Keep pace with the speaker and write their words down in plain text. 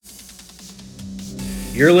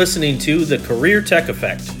You're listening to The Career Tech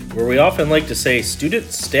Effect, where we often like to say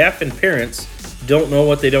students, staff, and parents don't know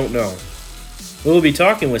what they don't know. We'll be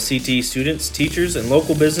talking with CTE students, teachers, and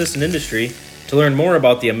local business and industry to learn more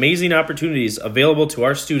about the amazing opportunities available to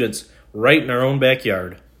our students right in our own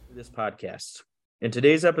backyard. This podcast. In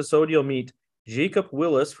today's episode, you'll meet Jacob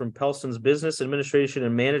Willis from Pellston's Business Administration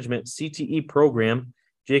and Management CTE program.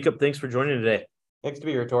 Jacob, thanks for joining today. Thanks to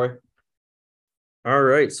be here, Tori. All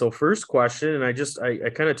right. So first question, and I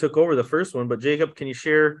kind of took over the first one, but Jacob, can you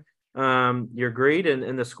share your grade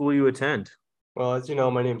and the school you attend? Well, as you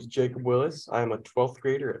know, my name is Jacob Willis. I am a 12th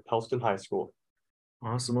grader at Pellston High School.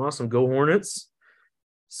 Awesome. Go Hornets.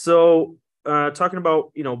 So talking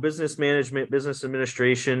about, business management, business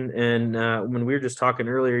administration, and when we were just talking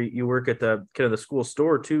earlier, you work at the kind of the school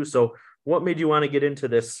store too. So what made you want to get into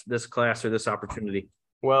this class or this opportunity?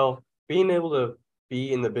 Well, being able to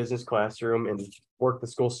be in the business classroom and work the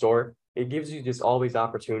school store, it gives you just all these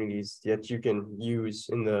opportunities that you can use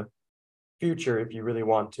in the future if you really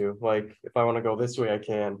want to. Like, if I want to go this way, I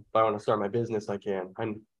can. If I want to start my business, I can.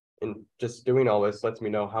 And just doing all this lets me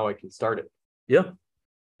know how I can start it. Yeah,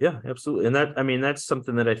 absolutely. And that's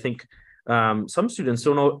something that I think some students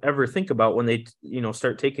don't ever think about when they,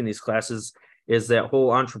 start taking these classes, is that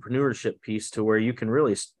whole entrepreneurship piece, to where you can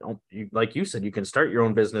really, like you said, you can start your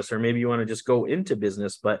own business, or maybe you want to just go into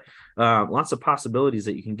business, but lots of possibilities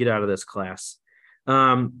that you can get out of this class.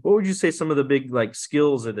 What would you say some of the big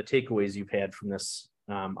skills or the takeaways you've had from this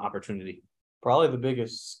opportunity? Probably the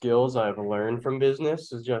biggest skills I've learned from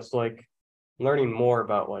business is just learning more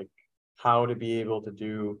about how to be able to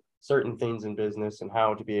do certain things in business, and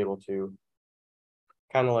how to be able to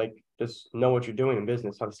kind of just know what you're doing in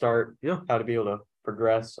business, how to start, how to be able to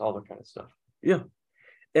progress, all that kind of stuff. Yeah.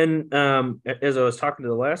 And as I was talking to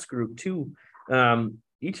the last group too,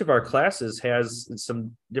 each of our classes has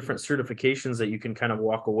some different certifications that you can kind of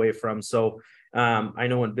walk away from. So I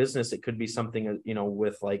know in business, it could be something,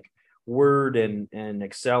 with Word and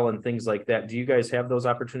Excel and things like that. Do you guys have those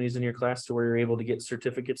opportunities in your class to where you're able to get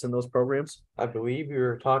certificates in those programs? I believe you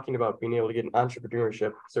were talking about being able to get an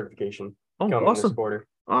entrepreneurship certification. Oh, awesome. This quarter.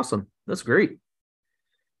 Awesome. That's great.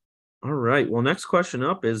 All right. Well, next question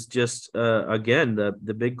up is just, again,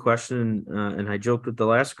 the big question. And I joked with the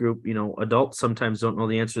last group, adults sometimes don't know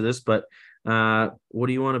the answer to this, but what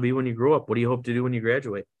do you want to be when you grow up? What do you hope to do when you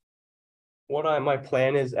graduate? My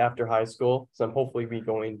plan is after high school, so I'm hopefully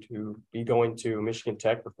going to Michigan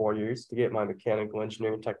Tech for 4 years to get my mechanical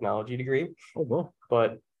engineering technology degree. Oh, well.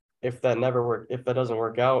 But if that doesn't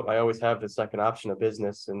work out, I always have the second option of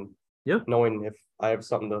business, and knowing if I have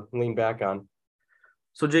something to lean back on.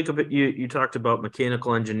 So Jacob, you talked about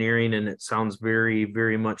mechanical engineering, and it sounds very,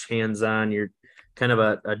 very much hands-on. You're kind of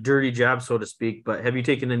a dirty job, so to speak, but have you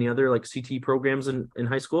taken any other CTE programs in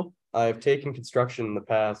high school? I've taken construction in the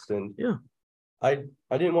past, and I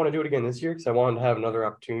didn't want to do it again this year because I wanted to have another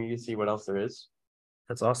opportunity to see what else there is.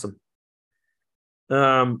 That's awesome.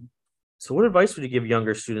 So what advice would you give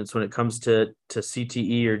younger students when it comes to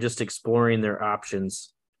CTE or just exploring their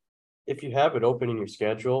options? If you have it open in your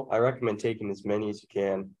schedule, I recommend taking as many as you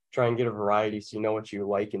can. Try and get a variety so you know what you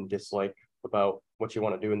like and dislike about what you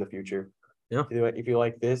want to do in the future. Yeah. If you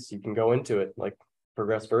like this, you can go into it,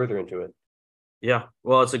 progress further into it. Yeah.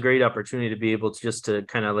 Well, it's a great opportunity to be able to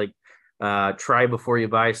kind of try before you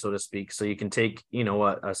buy, so to speak. So you can take,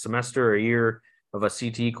 a semester or a year of a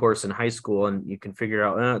CTE course in high school, and you can figure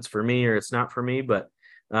out, it's for me or it's not for me, but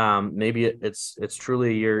maybe it's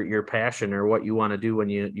truly your passion or what you want to do when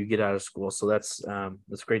you get out of school. So that's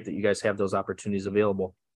great that you guys have those opportunities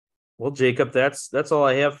available. Well, Jacob, that's all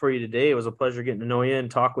I have for you today. It was a pleasure getting to know you and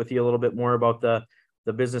talk with you a little bit more about the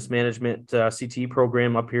business management CTE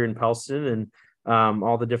program up here in Pellston, and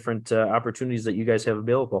all the different opportunities that you guys have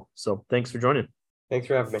available. So thanks for joining. Thanks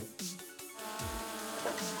for having me.